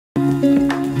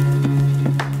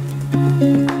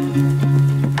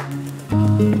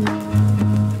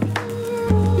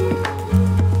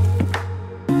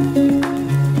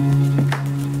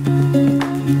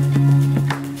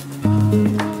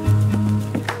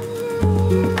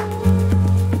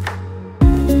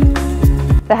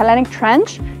The Hellenic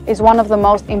Trench is one of the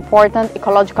most important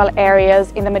ecological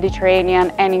areas in the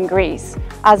Mediterranean and in Greece,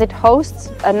 as it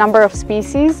hosts a number of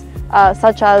species,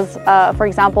 such as, for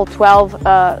example, 12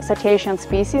 cetacean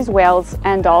species, whales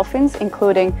and dolphins,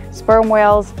 including sperm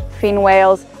whales, fin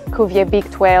whales,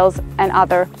 Cuvier-beaked whales, and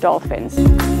other dolphins.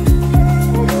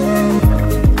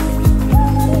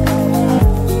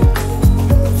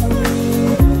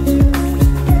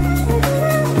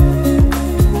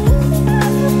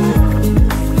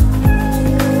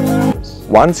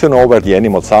 Once you know where the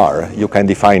animals are, you can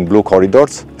define blue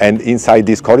corridors, and inside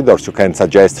these corridors you can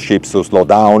suggest ships to slow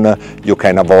down, you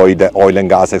can avoid oil and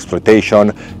gas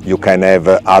exploitation, you can have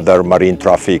other marine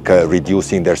traffic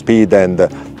reducing their speed and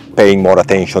paying more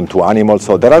attention to animals.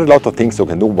 So there are a lot of things you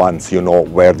can do once you know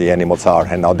where the animals are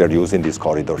and how they're using these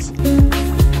corridors.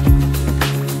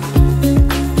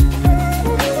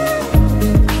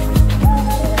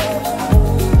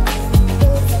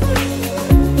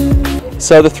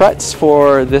 So the threats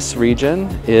for this region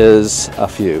is a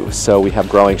few. So we have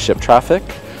growing ship traffic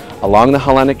along the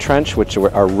Hellenic Trench, which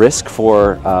are risk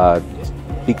for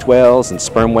beaked whales and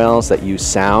sperm whales that use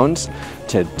sounds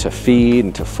to feed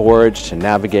and to forage, to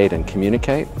navigate and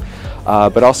communicate.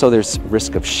 But also there's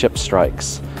risk of ship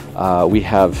strikes. We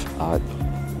have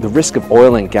the risk of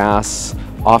oil and gas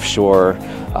offshore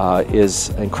is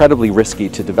incredibly risky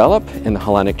to develop in the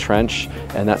Hellenic Trench,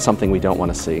 and that's something we don't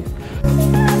want to see.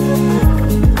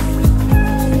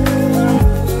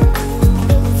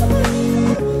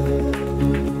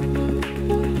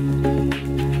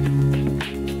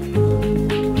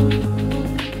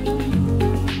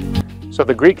 So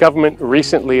the Greek government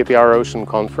recently at the Our Ocean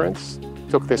Conference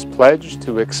took this pledge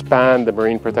to expand the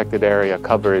marine protected area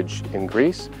coverage in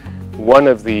Greece. One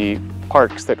of the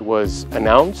parks that was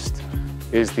announced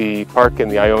is the park in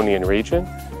the Ionian region.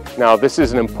 Now this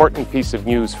is an important piece of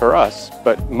news for us,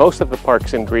 but most of the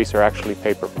parks in Greece are actually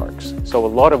paper parks. So a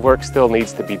lot of work still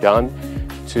needs to be done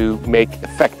to make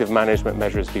effective management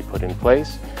measures be put in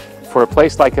place. For a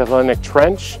place like the Hellenic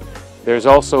Trench, there's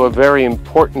also a very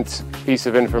important piece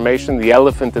of information. The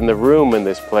elephant in the room in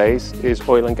this place is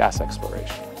oil and gas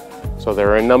exploration. So there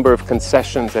are a number of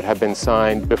concessions that have been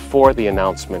signed before the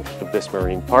announcement of this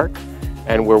marine park,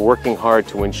 and we're working hard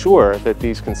to ensure that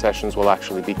these concessions will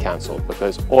actually be cancelled,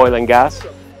 because oil and gas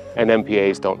and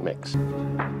MPAs don't mix.